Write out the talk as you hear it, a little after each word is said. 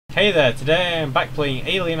Hey there, today I'm back playing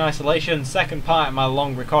Alien Isolation, second part of my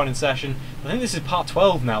long recording session. I think this is part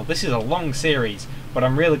 12 now. This is a long series, but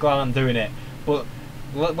I'm really glad I'm doing it. But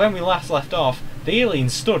when we last left off, the alien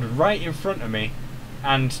stood right in front of me,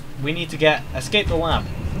 and we need to escape the lab.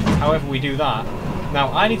 However we do that.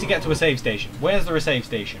 Now, I need to get to a save station. Where's there a save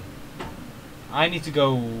station? I need to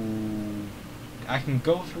go... I can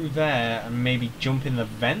go through there and maybe jump in the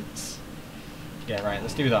vents? Yeah, right,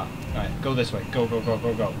 let's do that. Right, go this way. Go, go, go,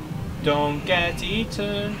 go, go. Don't get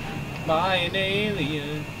eaten by an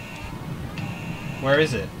alien. Where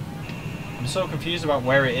is it? I'm so confused about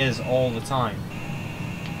where it is all the time.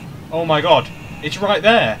 Oh my god, it's right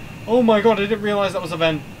there! Oh my god, I didn't realise that was a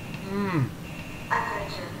vent.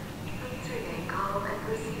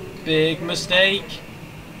 Big mistake.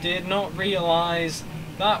 Did not realise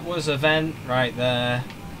that was a vent right there.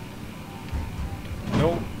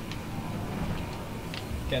 Nope.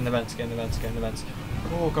 Get in the vents, get in the vents, get in the vents.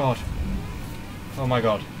 Oh god. Oh my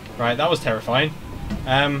god. Right, that was terrifying.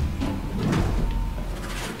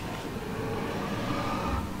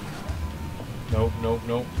 Nope, nope,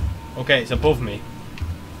 nope. Okay, it's above me.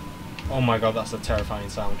 Oh my god, that's a terrifying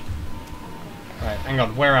sound. Right, hang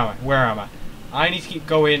on, where am I? Where am I? I need to keep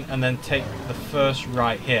going and then take the first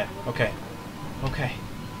right here. Okay. Okay.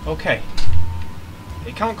 Okay.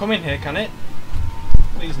 It can't come in here, can it?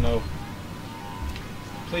 Please no.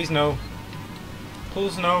 Please no.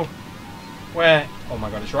 Please no. Where? Oh my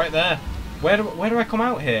god, it's right there. Where do I come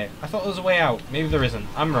out here? I thought there was a way out. Maybe there isn't.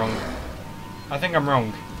 I'm wrong. I think I'm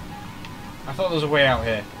wrong. I thought there was a way out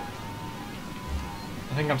here.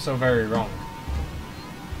 I think I'm so very wrong.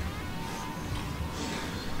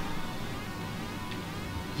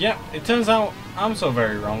 Yep, it turns out I'm so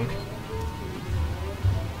very wrong.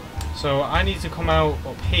 So I need to come out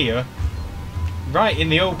up here, right in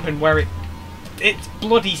the open where it's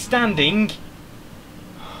bloody standing.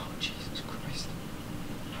 Oh, Jesus Christ.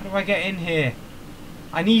 How do I get in here?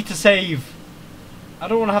 I need to save. I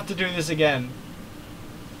don't want to have to do this again.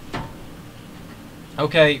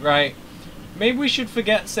 Okay, right. Maybe we should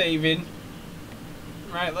forget saving.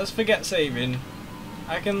 Right, let's forget saving.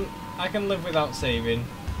 I can live without saving.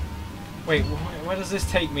 Wait, where does this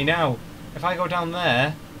take me now? If I go down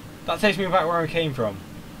there, that takes me back where I came from.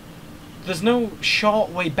 There's no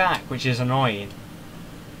short way back, which is annoying.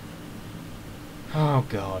 Oh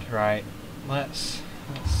god, right. Let's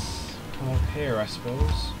come up here, I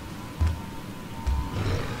suppose.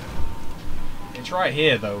 It's right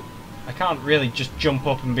here though. I can't really just jump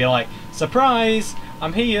up and be like, surprise!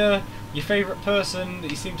 I'm here! Your favourite person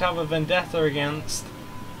that you seem to have a vendetta against.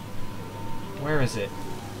 Where is it?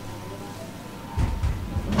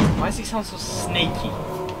 Why does it sound so snaky?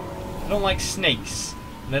 I don't like snakes.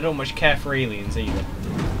 And I don't much care for aliens either.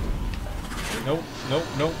 Nope, nope,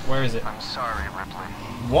 nope. Where is it? I'm sorry, Ripley.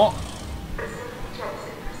 What?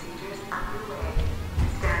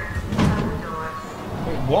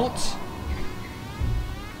 Wait, what?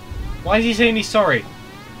 Why is he saying he's sorry?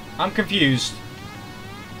 I'm confused.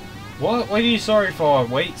 What? What are you sorry for,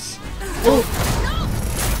 Waits? Oh!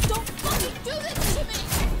 No! Don't fucking do this to me!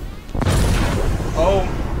 Oh.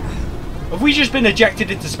 Have we just been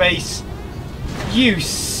ejected into space? You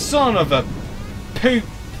son of a poop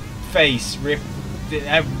face,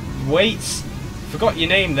 Waits. Forgot your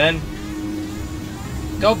name then.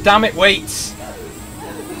 God damn it, Waits.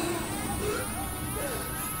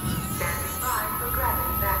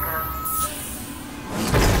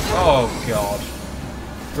 Oh god.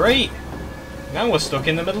 Great. Now we're stuck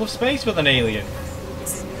in the middle of space with an alien.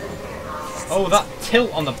 Oh, that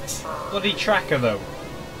tilt on the bloody tracker though.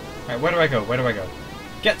 Right, where do I go? Where do I go?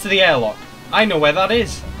 Get to the airlock. I know where that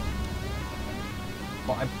is.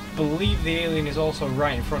 But I believe the alien is also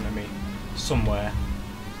right in front of me. Somewhere.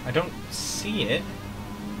 I don't see it.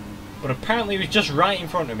 But apparently it was just right in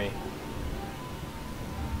front of me.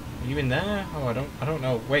 Are you in there? Oh, I don't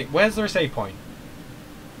know. Wait, where's there a save point?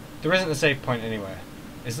 There isn't a save point anywhere.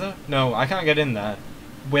 Is there? No, I can't get in there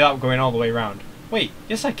without going all the way around. Wait,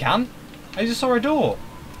 yes I can. I just saw a door.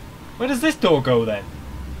 Where does this door go then?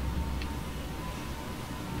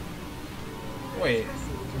 Wait,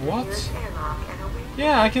 what?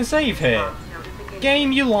 Yeah, I can save here.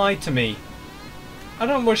 Game, you lied to me. I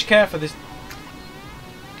don't much care for this.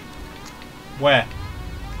 Where?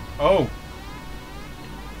 Oh.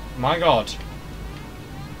 My god.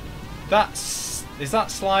 Is that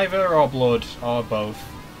saliva or blood? Or both?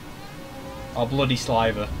 Or bloody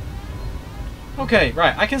saliva? Okay,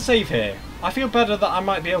 right, I can save here. I feel better that I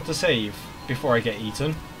might be able to save before I get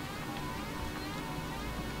eaten.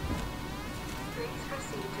 Please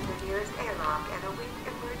proceed to the nearest airlock and await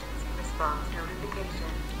emergency response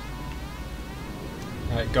notification.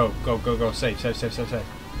 Right, Right, go, go, go, go. Save, save, save, save, save.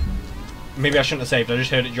 Maybe I shouldn't have saved. I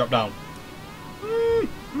just heard it drop down.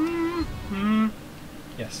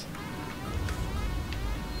 Yes.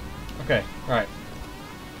 Okay, right.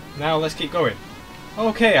 Now let's keep going.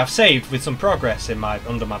 Okay, I've saved with some progress in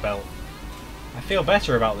under my belt. I feel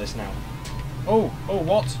better about this now. Oh, oh,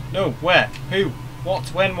 what? No, where? Who?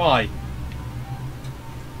 What? When? Why?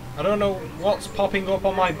 I don't know what's popping up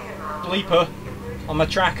on my bleeper. On my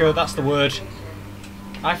tracker, that's the word.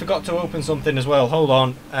 I forgot to open something as well. Hold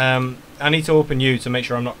on. I need to open you to make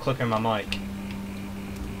sure I'm not clicking my mic.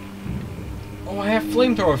 Oh, I have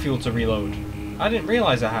flamethrower fuel to reload. I didn't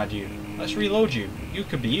realise I had you. Let's reload you. You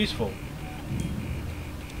could be useful.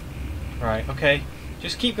 Right, okay.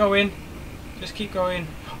 Just keep going. Just keep going.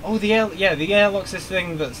 Oh, the air... Yeah, the airlock's this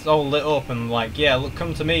thing that's all lit up and like, yeah, look,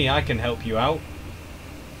 come to me. I can help you out.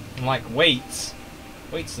 And like, weights.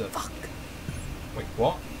 Weights the... Fuck. Wait,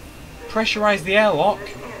 what? Pressurize the airlock?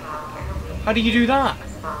 How do you do that?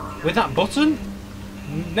 With that button?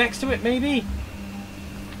 Next to it, maybe?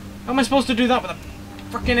 How am I supposed to do that with a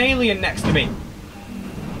freaking alien next to me?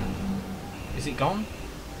 Is it gone?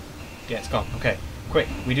 Yeah, it's gone. Okay, quick,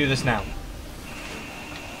 we do this now.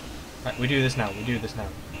 Right, we do this now. We do this now.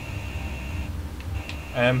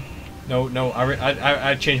 No,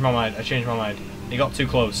 I changed my mind. I changed my mind. It got too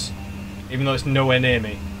close, even though it's nowhere near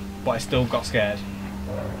me. But I still got scared.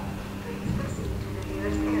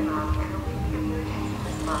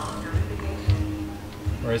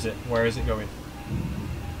 Where is it? Where is it going?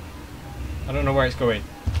 I don't know where it's going.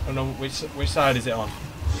 I don't know which side is it on.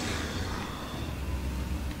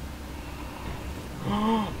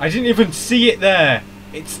 I didn't even see it there.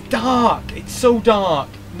 It's dark. It's so dark.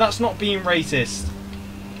 That's not being racist.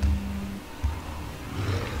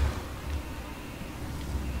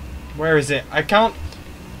 Where is it? I can't.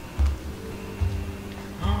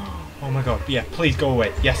 Oh my god. Yeah, please go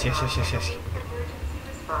away. Yes, yes, yes, yes, yes.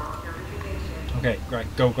 Okay, right.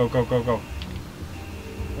 Go, go, go, go, go.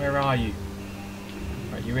 Where are you?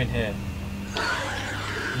 Right, you're in here.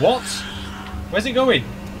 What? Where's it going?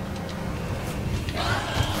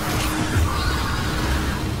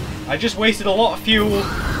 I just wasted a lot of fuel,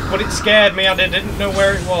 but it scared me and I didn't know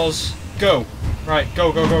where it was. Go. Right,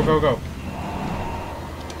 go, go, go, go, go.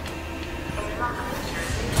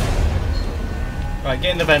 Right,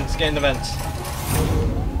 get in the vents, get in the vents.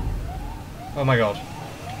 Oh my god.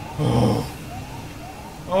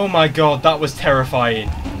 Oh my god, that was terrifying.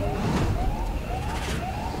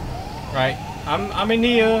 Right, I'm in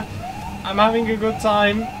here. I'm having a good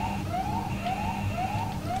time.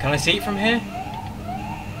 Can I see it from here?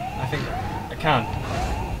 I think I can.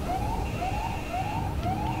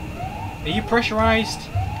 Are you pressurized?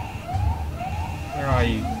 Where are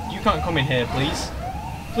you? You can't come in here, please.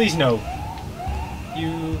 Please, no.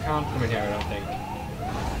 You can't come in here, I don't think.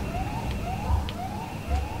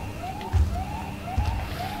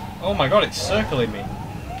 Oh my god, it's circling me.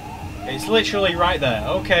 It's literally right there.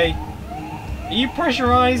 Okay. Are you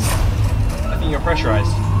pressurized? I think you're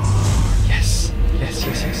pressurized. Yes. Yes,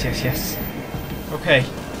 yes, yes, yes, yes. Okay.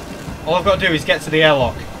 All I've got to do is get to the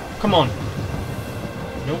airlock. Come on.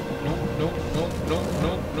 Nope, nope, nope, nope, nope,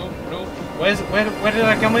 nope, nope, nope. Where did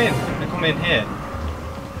I come in? I come in here.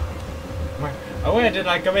 Where did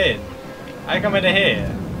I come in? I come into here.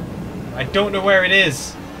 I don't know where it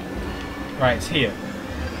is. Right, it's here.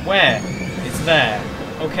 Where? It's there.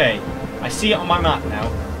 Okay. I see it on my map now.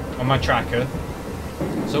 On my tracker.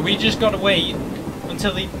 So we just gotta wait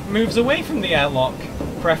until he moves away from the airlock.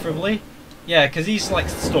 Preferably. Yeah, because he's like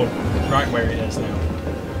stood right where it is now.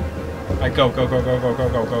 Right, go, go, go, go, go, go,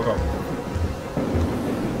 go, go, go.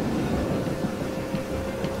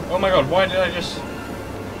 Oh my god, why did I just...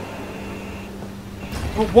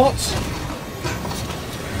 Oh, what?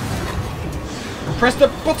 Press the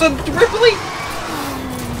button, Ripley!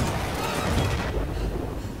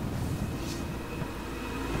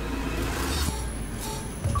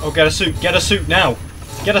 Oh, get a suit now!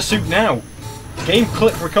 Get a suit now! Game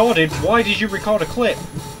clip recorded, why did you record a clip?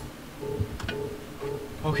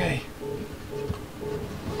 Okay.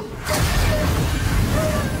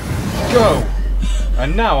 Go!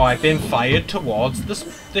 And now I've been fired towards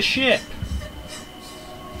the ship.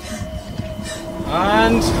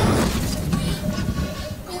 And...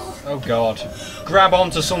 oh god. Grab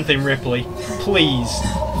onto something, Ripley. Please.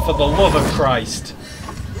 For the love of Christ.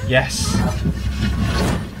 Yes.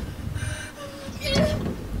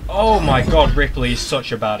 Oh my god, Ripley is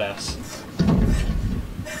such a badass.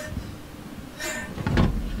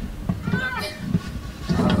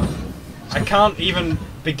 I can't even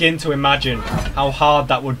begin to imagine how hard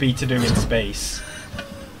that would be to do in space.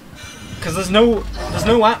 Because there's no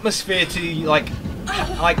atmosphere to like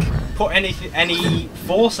like put any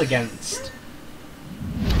force against.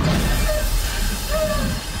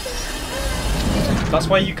 That's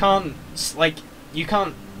why you can't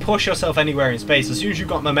push yourself anywhere in space. As soon as you've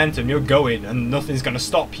got momentum, you're going, and nothing's going to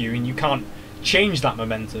stop you, and you can't change that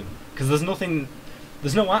momentum because there's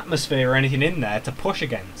no atmosphere or anything in there to push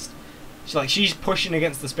against. She's pushing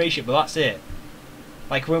against the spaceship, but that's it.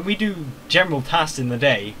 Like when we do general tasks in the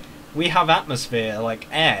day, we have atmosphere, like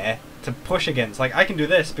air, to push against. Like I can do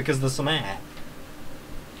this because there's some air.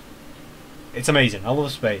 It's amazing. I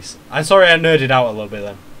love space. I'm sorry I nerded out a little bit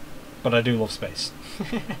then, but I do love space.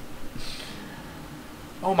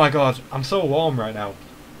 Oh my god, I'm so warm right now.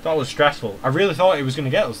 That was stressful. I really thought it was going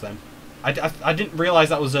to get us then. I didn't realise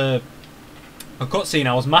that was a cutscene.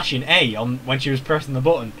 I was mashing A on when she was pressing the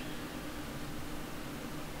button.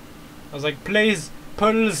 I was like, please,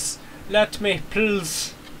 pulse, let me,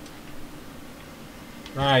 pulse.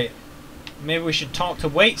 Right, maybe we should talk to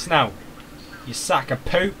Waits now, you sack of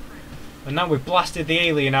poop. And now we've blasted the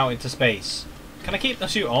alien out into space. Can I keep the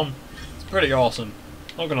suit on? It's pretty awesome,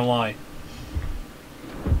 not gonna lie.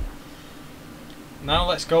 Now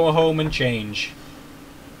let's go home and change.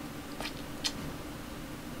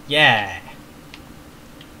 Yeah.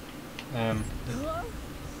 Hello?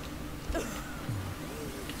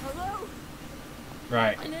 Hello?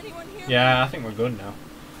 Right. Can anyone hear me? Yeah, I think we're good now.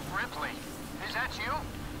 Ripley, is that you?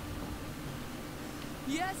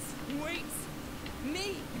 Yes, wait.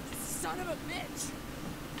 Me, son of a bitch.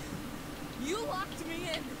 You locked me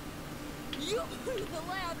in. You blew the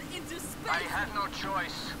lab into space. I had no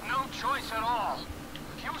choice. No choice at all.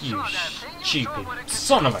 If you saw that thing, you saw stupid what it could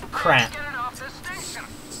son do. of a crap. Get it off the station.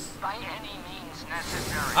 By any means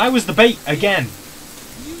necessary. I was the bait again.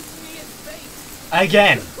 Use me as bait.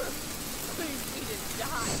 Again. Please me to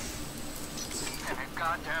die. And it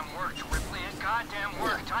goddamn worked, Ripley. It goddamn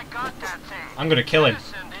worked. I got that thing. I'm gonna kill him.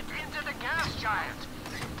 Send it into the gas giant.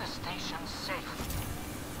 The station's safe.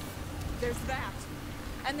 There's that.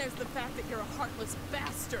 And there's the fact that you're a heartless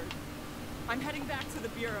bastard. I'm heading back to the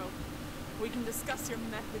Bureau. We can discuss your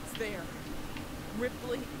methods there.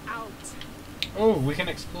 Ripley out. Oh, we can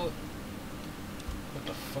explore. What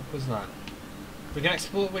the fuck was that? We can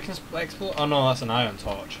explore. We can explore. Oh no, that's an ion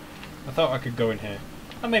torch. I thought I could go in here.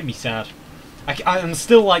 That made me sad. I'm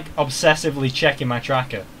still like obsessively checking my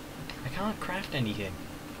tracker. I can't craft anything.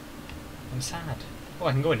 I'm sad. Oh,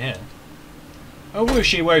 I can go in here. Oh,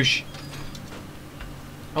 whooshy whoosh.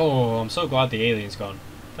 Oh, I'm so glad the alien's gone.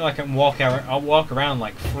 I feel like I can walk around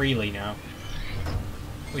like freely now,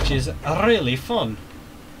 which is really fun.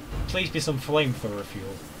 Please be some flamethrower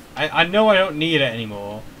fuel. I know I don't need it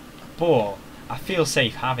anymore, but I feel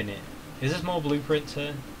safe having it. Is there more blueprints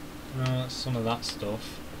here? No, that's some of that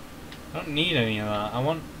stuff. I don't need any of that. I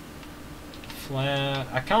want flare.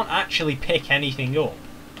 I can't actually pick anything up.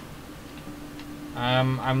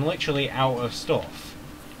 I'm literally out of stuff.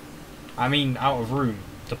 I mean, out of room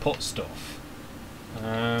to put stuff. Do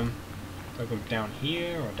I go down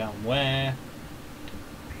here or down where?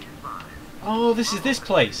 Oh, this is this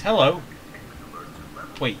place. Hello.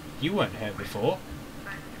 Wait, you weren't here before.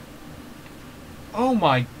 Oh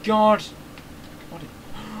my god. What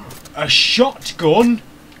a shotgun?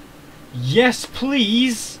 Yes,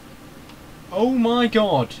 please. Oh my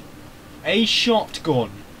god. A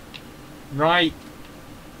shotgun. Right.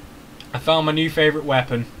 I found my new favourite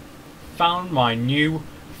weapon. Found my new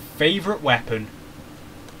favourite weapon.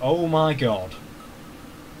 Oh my god.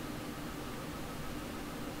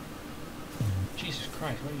 Jesus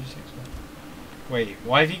Christ, what did you say? Wait,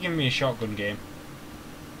 why have you given me a shotgun game?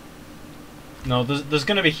 No, there's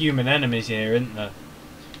going to be human enemies here, isn't there?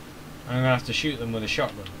 I'm going to have to shoot them with a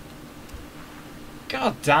shotgun.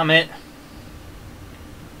 God damn it.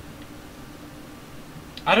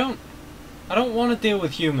 I don't want to deal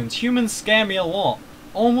with humans. Humans scare me a lot.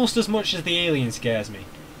 Almost as much as the alien scares me.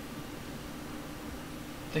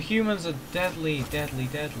 The humans are deadly, deadly,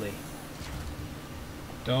 deadly.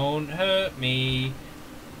 Don't hurt me.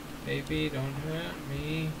 Baby, don't hurt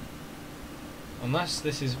me. Unless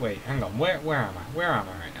this is... Wait, hang on. Where am I? Where am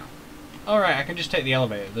I right now? Alright, I can just take the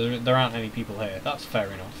elevator. There aren't any people here. That's fair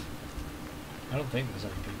enough. I don't think there's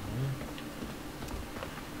any people here.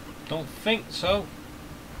 Don't think so.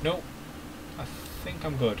 Nope. I think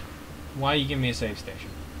I'm good. Why are you giving me a save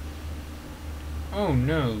station? Oh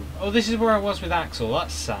no. Oh, this is where I was with Axel.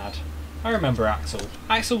 That's sad. I remember Axel.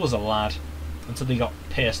 Axel was a lad. Until he got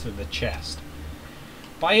pierced through the chest.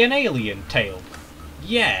 By an alien tail.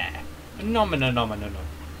 Yeah. Nom.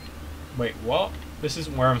 Wait, what? This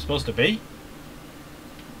isn't where I'm supposed to be?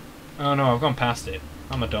 Oh no, I've gone past it.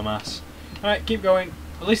 I'm a dumbass. Alright, keep going.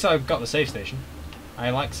 At least I've got the save station.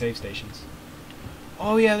 I like save stations.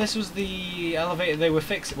 Oh yeah, this was the elevator they were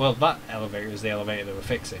fixing. Well, that elevator was the elevator they were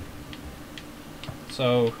fixing.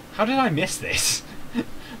 So, how did I miss this?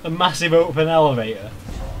 The massive open elevator.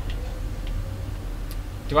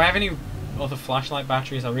 Do I have any other flashlight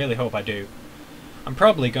batteries? I really hope I do. I'm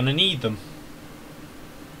probably gonna need them.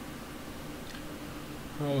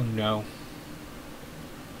 Oh no.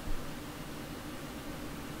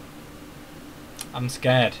 I'm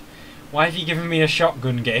scared. Why have you given me a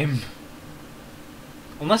shotgun game?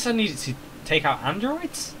 Unless I need to take out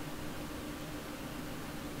androids?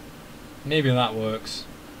 Maybe that works.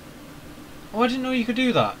 Oh, I didn't know you could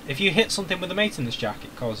do that. If you hit something with a maintenance jack,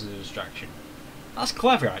 it causes a distraction. That's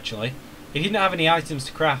clever, actually. If you don't have any items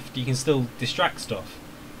to craft, you can still distract stuff.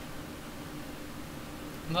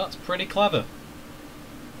 That's pretty clever.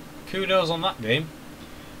 Kudos on that game.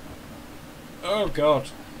 Oh god.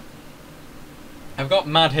 I've got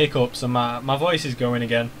mad hiccups and my voice is going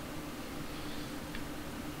again.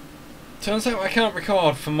 Turns out I can't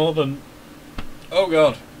record for more than... Oh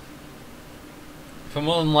god. For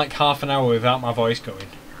more than like half an hour without my voice going.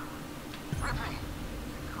 Ripley!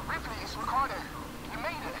 Ripley, it's recorded. You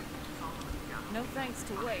made it. No thanks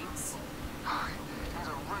to Waits. He's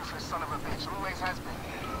a ruthless son of a bitch. Always has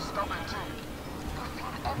been. Stubborn too.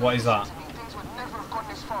 What is that? Things would never have gone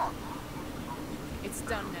this far. It's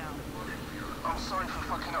done now. I'm sorry for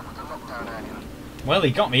fucking up with the lockdown earlier. Well,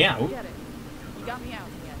 he got me out. Get it. You got me out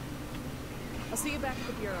again. I'll see you back at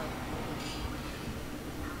the Bureau.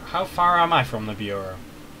 How far am I from the Bureau?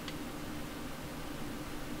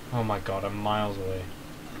 Oh my god, I'm miles away.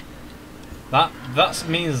 That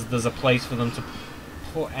means there's a place for them to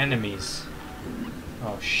put enemies.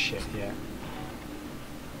 Oh shit, yeah.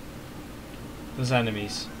 There's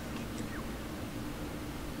enemies.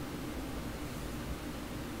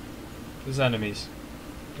 There's enemies.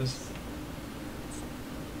 There's...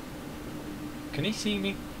 Can he see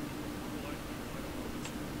me?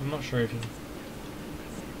 I'm not sure if he...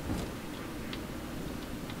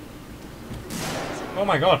 Oh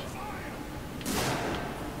my god!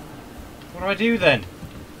 What do I do then?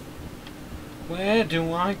 Where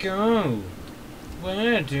do I go?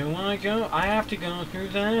 Where do I go? I have to go through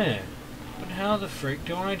there. But how the frick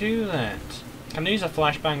do I do that? Can I use a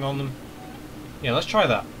flashbang on them? Yeah, let's try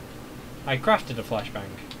that. I crafted a flashbang,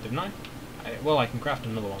 didn't I? Well, I can craft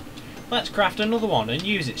another one. Let's craft another one and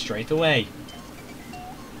use it straight away.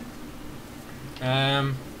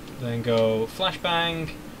 Then go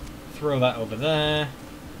flashbang, throw that over there.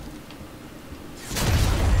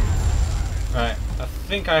 Right, I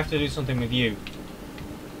think I have to do something with you.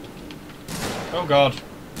 Oh god.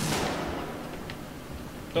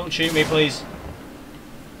 Don't shoot me, please.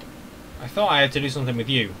 I thought I had to do something with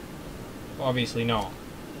you. But obviously not.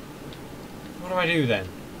 What do I do then?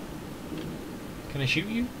 Can I shoot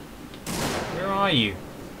you? Where are you?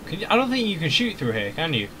 I don't think you can shoot through here,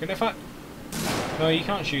 can you? Can if I... No, you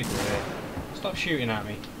can't shoot through here. Stop shooting at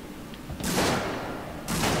me. I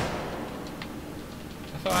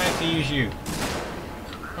thought I had to use you.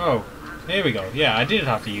 Oh, here we go. Yeah, I did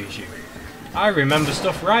have to use you. I remember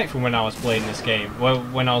stuff right from when I was playing this game. Well,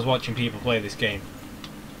 when I was watching people play this game.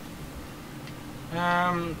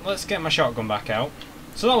 Let's get my shotgun back out.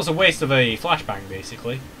 So that was a waste of a flashbang,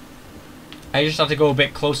 basically. I just had to go a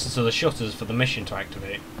bit closer to the shutters for the mission to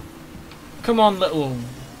activate. Come on, little...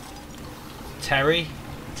 Terry?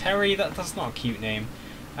 Terry? That's not a cute name.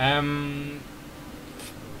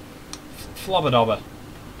 Flobberdobber.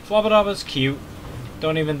 Flobberdobber's cute.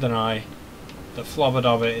 Don't even deny that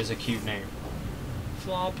Flobberdobber is a cute name.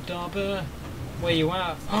 Flobberdobber, where you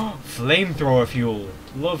at? Flamethrower fuel.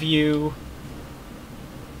 Love you.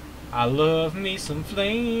 I love me some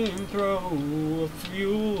flamethrower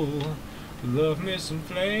fuel. Love me some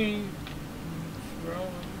flamethrower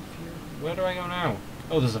fuel. Where do I go now?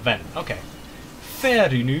 Oh, there's a vent. Okay.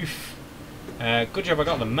 Fair enough. Good job I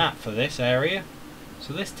got the map for this area.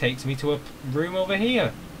 So this takes me to a room over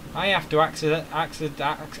here. I have to accident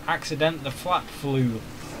the flat flue.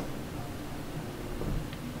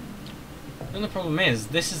 The only problem is,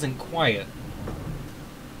 this isn't quiet.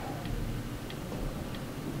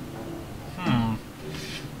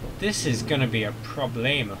 This is gonna be a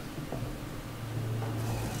problema.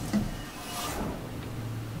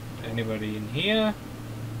 Anybody in here?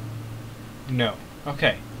 No.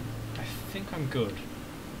 Okay. I think I'm good.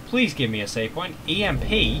 Please give me a save point.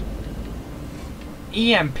 EMP?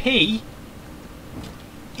 EMP?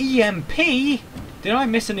 EMP? Did I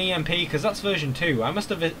miss an EMP? Because that's version 2. I must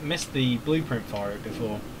have missed the blueprint for it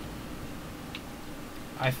before.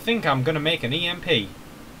 I think I'm going to make an EMP.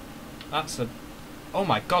 That's a... Oh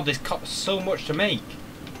my god, this costs so much to make.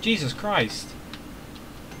 Jesus Christ.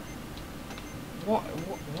 What?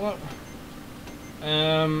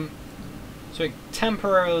 So it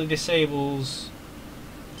temporarily disables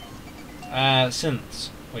synths,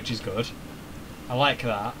 which is good. I like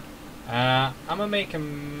that. I'm gonna make a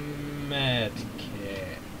med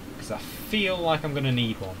kit because I feel like I'm gonna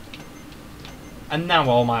need one. And now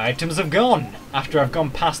all my items have gone after I've gone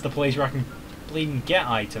past the place where I can bleeding get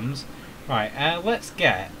items. Right, let's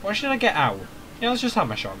get. What should I get out? Yeah, let's just have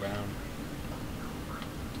my shotgun.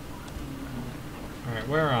 Alright,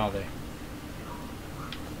 where are they?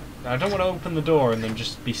 I don't want to open the door and then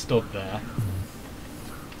just be stood there.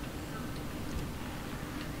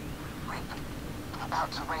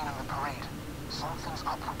 About to rain on the parade. Something's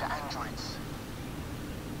up with the androids.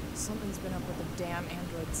 Something's been up with the damn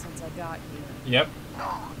androids since I got here. Yep.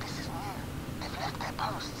 No, this is new. They've left their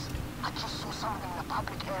posts. I just saw something in the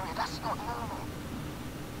public area. That's not normal.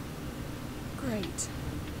 Great.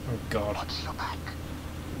 Oh god. Watch your back.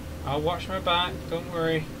 I'll watch my back, don't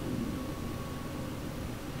worry.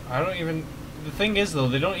 I don't even... The thing is though,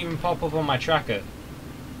 they don't even pop up on my tracker.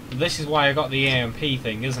 This is why I got the AMP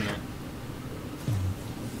thing, isn't it?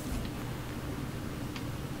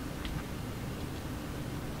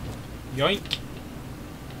 Yoink!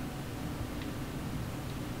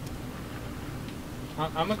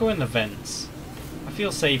 I'm gonna go in the vents. I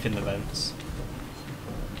feel safe in the vents.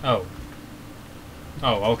 Oh.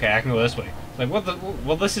 Oh, okay, I can go this way. Like, what the...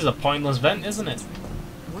 Well, this is a pointless vent, isn't it?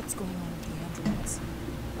 What's going on with the androids?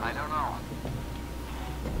 I don't know.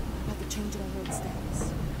 About the change in alert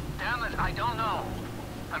status. Damn it, I don't know.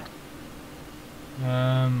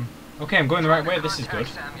 Okay, I'm going the right way. This is good.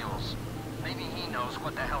 Samuels. Maybe he knows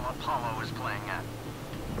what the hell Apollo is playing at.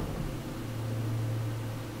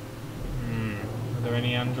 Are there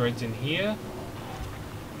any androids in here?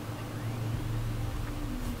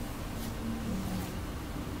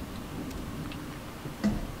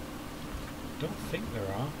 Don't think there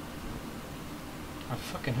are. I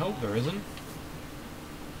fucking hope there isn't.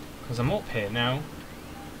 Because I'm up here now.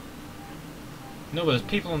 No, but there's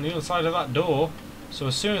people on the other side of that door. So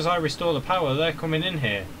as soon as I restore the power, they're coming in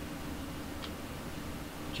here.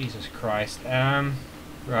 Jesus Christ.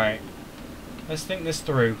 Right. Let's think this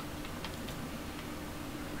through.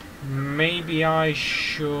 Maybe I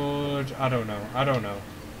should... I don't know. I don't know.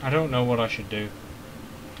 I don't know what I should do.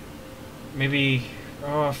 Maybe...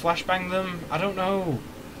 Oh, flashbang them? I don't know.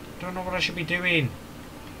 I don't know what I should be doing.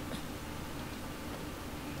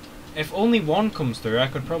 If only one comes through, I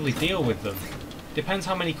could probably deal with them. Depends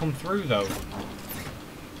how many come through, though.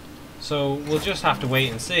 So, we'll just have to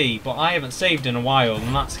wait and see. But I haven't saved in a while,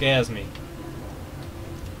 and that scares me.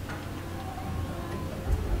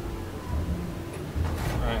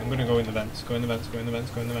 Right, I'm gonna go in the vents. Go in the vents, go in the vents,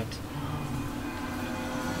 go in the vents.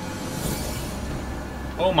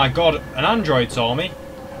 Oh my god, an android saw me.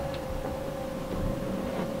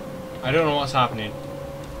 I don't know what's happening.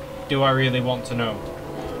 Do I really want to know?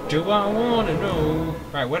 Do I want to know?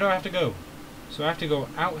 Right, where do I have to go? So I have to go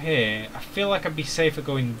out here. I feel like I'd be safer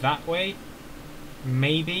going that way.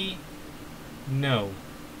 Maybe? No.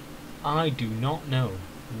 I do not know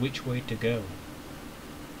which way to go.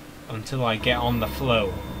 Until I get on the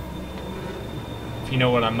flow. If you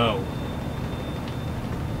know what I mean.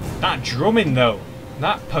 That drumming though.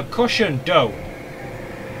 That percussion though.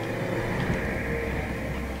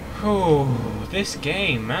 Oh, this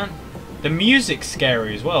game, man. The music's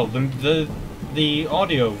scary as well. The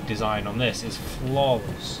audio design on this is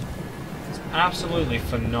flawless. It's absolutely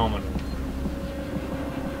phenomenal.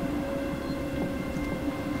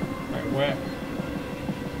 Right,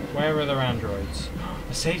 where are their androids?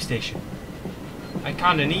 A save station. I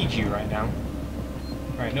kinda need you right now.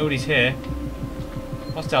 Right, nobody's here.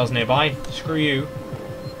 Hostiles nearby. Screw you.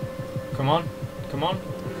 Come on. Come on.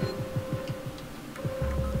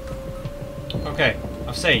 Okay,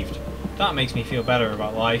 I've saved. That makes me feel better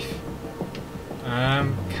about life.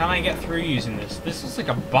 Can I get through using this? This looks like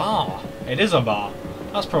a bar. It is a bar.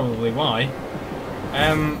 That's probably why.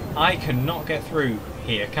 I cannot get through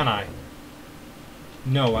here, can I?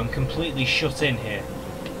 No, I'm completely shut in here.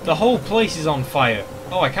 The whole place is on fire.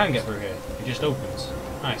 Oh, I can get through here. It just opens.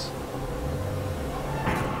 Nice.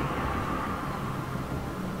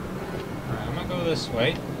 Right, I'm gonna go this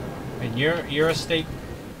way. And you're a stake.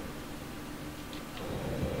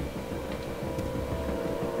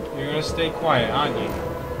 You're gonna stay quiet, aren't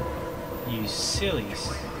you? You silly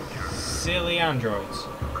androids.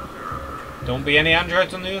 Don't be any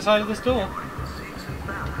androids on the other side of this door.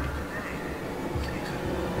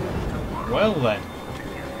 Well then.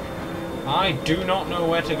 I do not know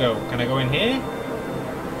where to go. Can I go in here?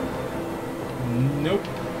 Nope.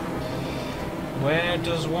 Where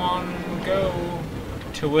does one go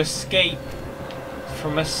to escape?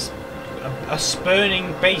 from a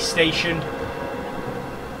spurning base station.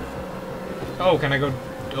 Oh, can I go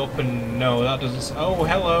up and... No, that doesn't... Oh,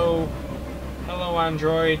 hello. Hello,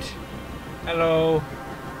 Android. Hello.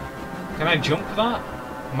 Can I jump that?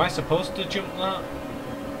 Am I supposed to jump that?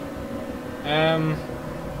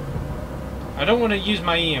 I don't want to use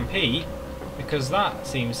my EMP because that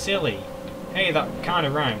seems silly. Hey, that kind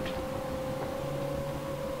of rhymed.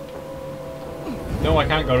 No, I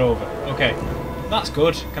can't go over. Okay, that's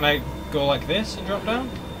good. Can I go like this and drop down?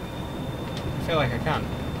 I feel like I can.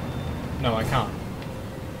 No, I can't.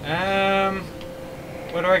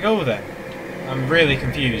 Where do I go then? I'm really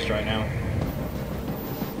confused right now.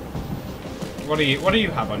 What do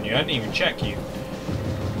you have on you? I didn't even check you.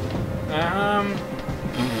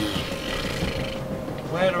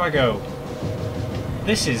 Where do I go?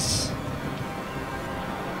 This is...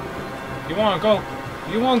 You wanna go?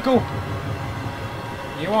 You wanna go?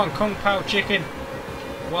 You want Kung Pao chicken?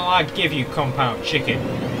 Well, I give you Kung Pao chicken.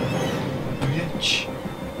 Bitch.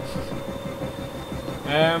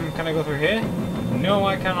 Can I go through here? No,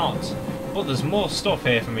 I cannot. But there's more stuff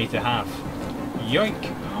here for me to have.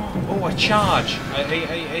 Yoink! Oh, a charge!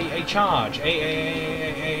 A charge!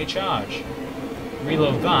 A charge!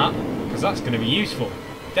 Reload that, because that's going to be useful.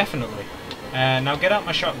 Definitely. Now get out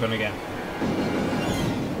my shotgun again.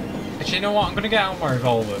 Actually, you know what? I'm going to get out my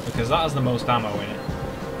revolver, because that has the most ammo in it.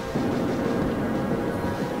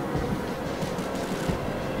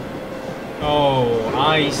 Oh,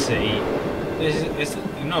 I see.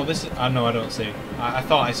 No, I don't see. I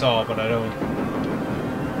thought I saw, but I don't.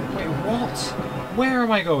 Wait, what? Where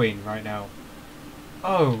am I going right now?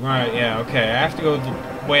 Oh, right, yeah, okay. I have to go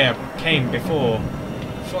the way I came before.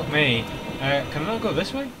 Fuck me. Can I not go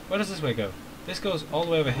this way? Where does this way go? This goes all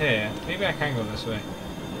the way over here. Maybe I can go this way.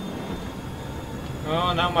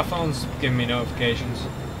 Oh, now my phone's giving me notifications.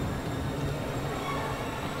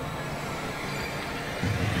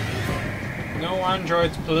 No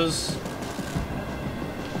androids, please.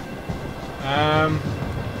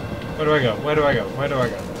 Where do I go? Where do I go? Where do I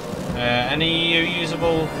go? Any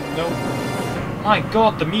usable... Nope. My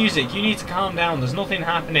god, the music! You need to calm down. There's nothing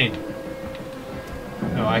happening.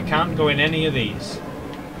 No, I can't go in any of these.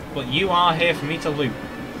 But you are here for me to loot.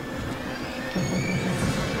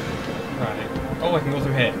 Right. Oh, I can go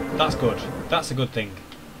through here. That's good. That's a good thing.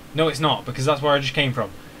 No, it's not, because that's where I just came from.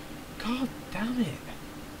 God damn it.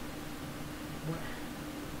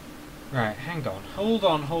 Right, hang on. Hold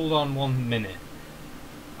on 1 minute.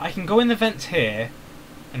 I can go in the vents here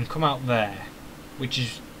and come out there. Which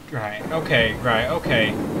is... Right,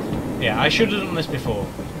 okay. Yeah, I should have done this before.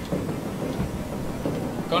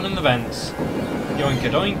 Gone in the vents. Yoinka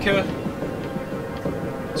doinka.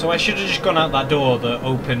 So I should have just gone out that door that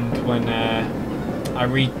opened when I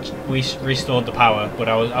restored the power, but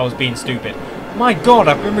I was being stupid. My god,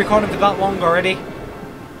 I've been recording for that long already.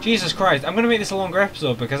 Jesus Christ, I'm going to make this a longer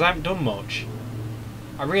episode because I haven't done much.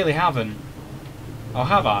 I really haven't. Oh,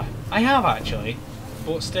 have I? I have actually,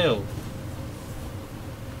 but still.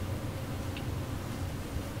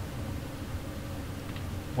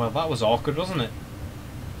 Well, that was awkward, wasn't it?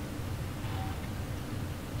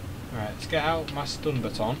 Right, let's get out my stun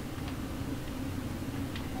baton.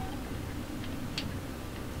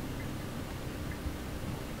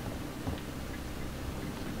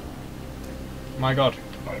 My god.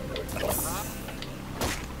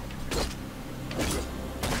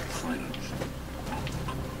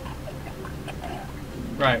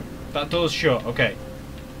 Right, that door's shut, okay.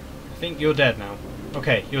 I think you're dead now.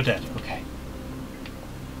 Okay, you're dead, okay.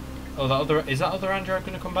 Oh, is that other android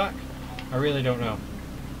gonna come back? I really don't know.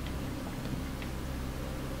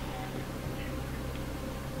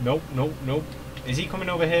 Nope. Is he coming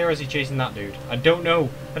over here or is he chasing that dude? I don't know.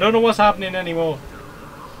 I don't know what's happening anymore.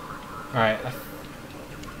 Right.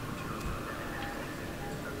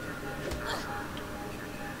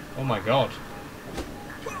 Oh my god.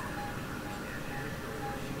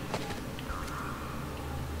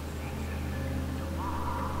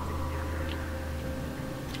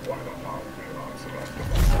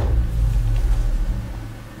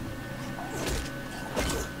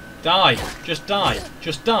 Die! Just die!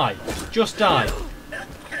 Just die! Just die!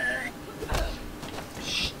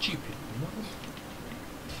 Stupid.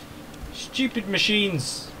 Stupid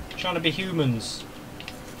machines trying to be humans.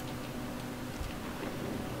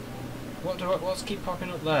 What's keep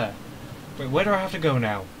popping up there? Wait, where do I have to go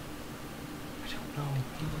now? I don't know.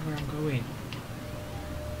 I don't know where I'm going.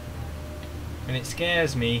 And it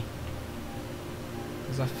scares me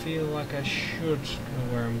because I feel like I should know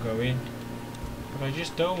where I'm going. But I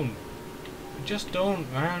just don't. I just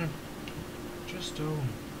don't, man. Just don't.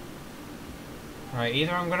 Right,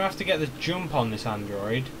 either I'm going to have to get the jump on this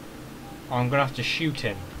android, or I'm going to have to shoot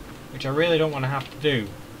him, which I really don't want to have to do.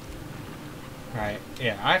 Right,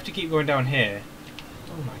 yeah, I have to keep going down here.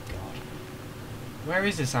 Oh my god. Where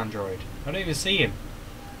is this android? I don't even see him.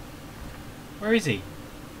 Where is he?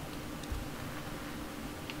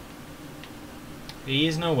 He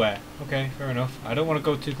is nowhere. Okay, fair enough. I don't want to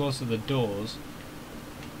go too close to the doors.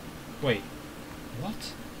 Wait.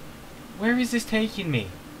 What? Where is this taking me?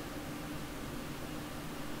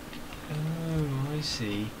 Oh, I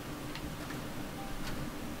see.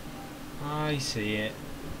 I see it.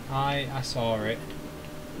 I saw it.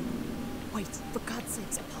 Wait, for God's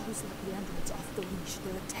sakes, Apollo's let the androids off the leash.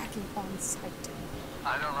 They're attacking on sight.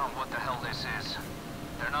 I don't know what the hell this is.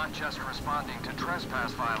 They're not just responding to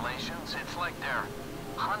trespass violations, it's like they're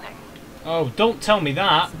hunting. Oh, don't tell me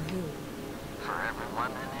that. For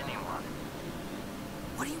everyone and anyone.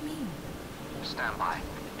 What do you mean? Stand by.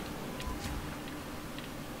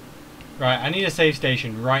 Right, I need a save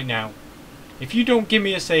station right now. If you don't give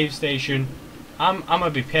me a save station, I'm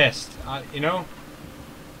gonna be pissed. You know?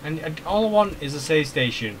 And all I want is a save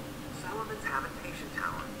station. Solomon's habitation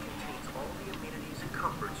tower contains all the amenities and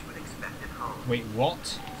comforts you would expect at home. Wait,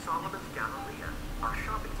 what? Solomon's Galleria, our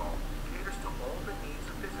shopping mall, caters to all the needs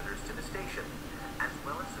of visitors to the station, as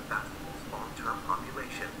well as Sebastopol's long-term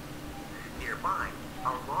population. Nearby,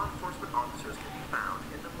 our law enforcement officers can be found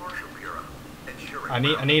in the Marshal Bureau, ensuring I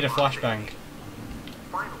need a round-the-clock flashbang. safety.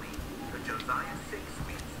 Finally, the Josiah 6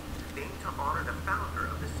 Suites, named to honor the founder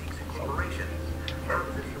of the Sikhs Incorporation.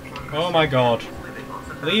 Oh my god.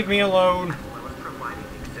 Leave me alone.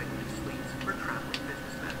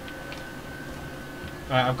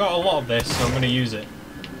 Right, I've got a lot of this, so I'm going to use it.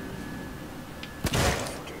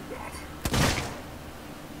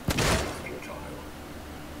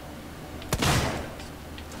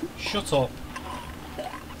 Shut up. I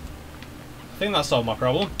think that solved my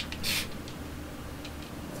problem.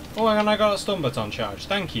 Oh, and I got a stun baton charge.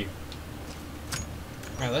 Thank you.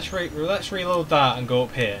 Right, let's reload that and go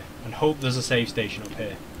up here, and hope there's a save station up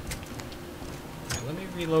here. Right, let me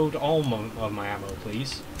reload all of my ammo,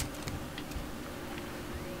 please.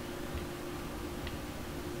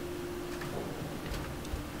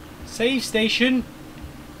 Save station?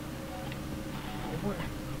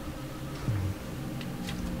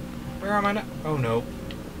 Where am I now? Oh no.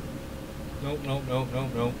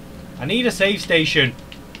 No. I need a save station.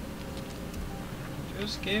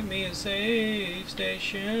 Just give me a save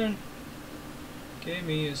station. Give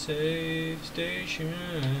me a save station.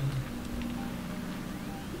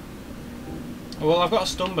 Oh, well, I've got a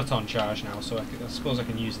stun baton charge now, so I suppose I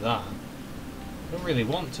can use that. I don't really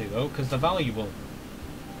want to, though, because they're valuable.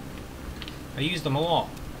 I use them a lot.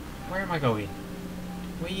 Where am I going?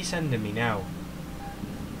 Where are you sending me now?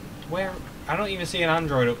 Where? I don't even see an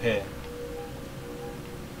android up here.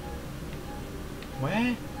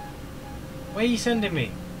 Where? Where are you sending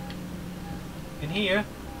me? In here?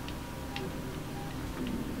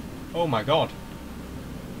 Oh my god.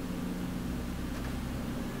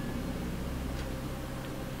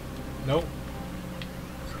 Nope.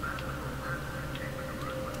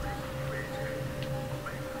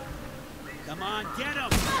 Come on, get him!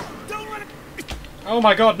 Don't let him! Oh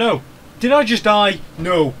my god, no! Did I just die?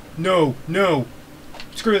 No.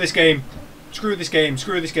 Screw this game. Screw this game.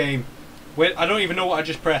 Wait, I don't even know what I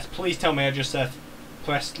just pressed. Please tell me I just said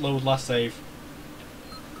pressed load last save.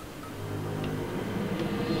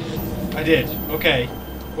 I did. Okay.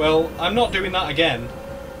 Well, I'm not doing that again.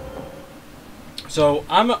 So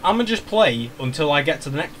I'm gonna just play until I get to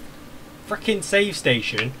the next freaking save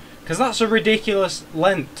station, because that's a ridiculous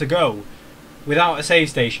length to go without a save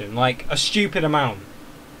station. Like, a stupid amount.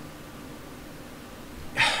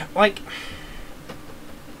 Like,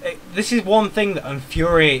 this is one thing that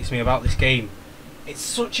infuriates me about this game. It's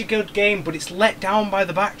such a good game, but it's let down by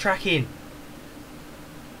the backtracking.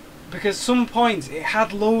 Because some points it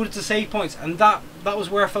had loads of save points, and that was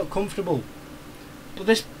where I felt comfortable.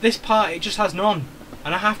 But this part, it just has none,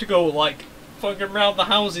 and I have to go like fucking round the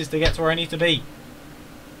houses to get to where I need to be.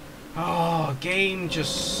 Oh, game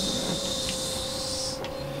just.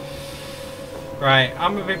 Right,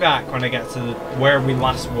 I'm gonna be back when I get to where we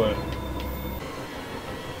last were.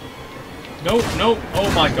 No,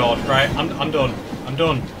 oh my god, right, I'm done. I'm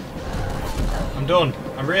done.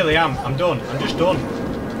 I really am. I'm done. I'm just done.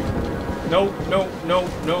 No.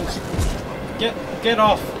 Get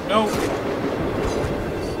off. No.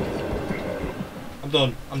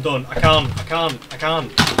 I'm done. I can't.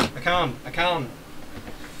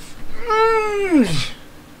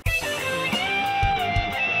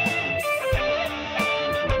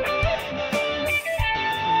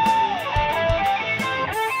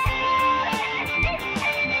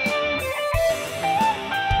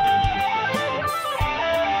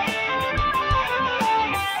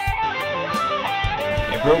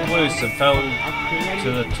 broke loose and fell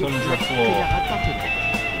to the tundra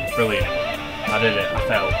floor. Brilliant. I did it. I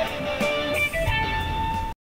fell.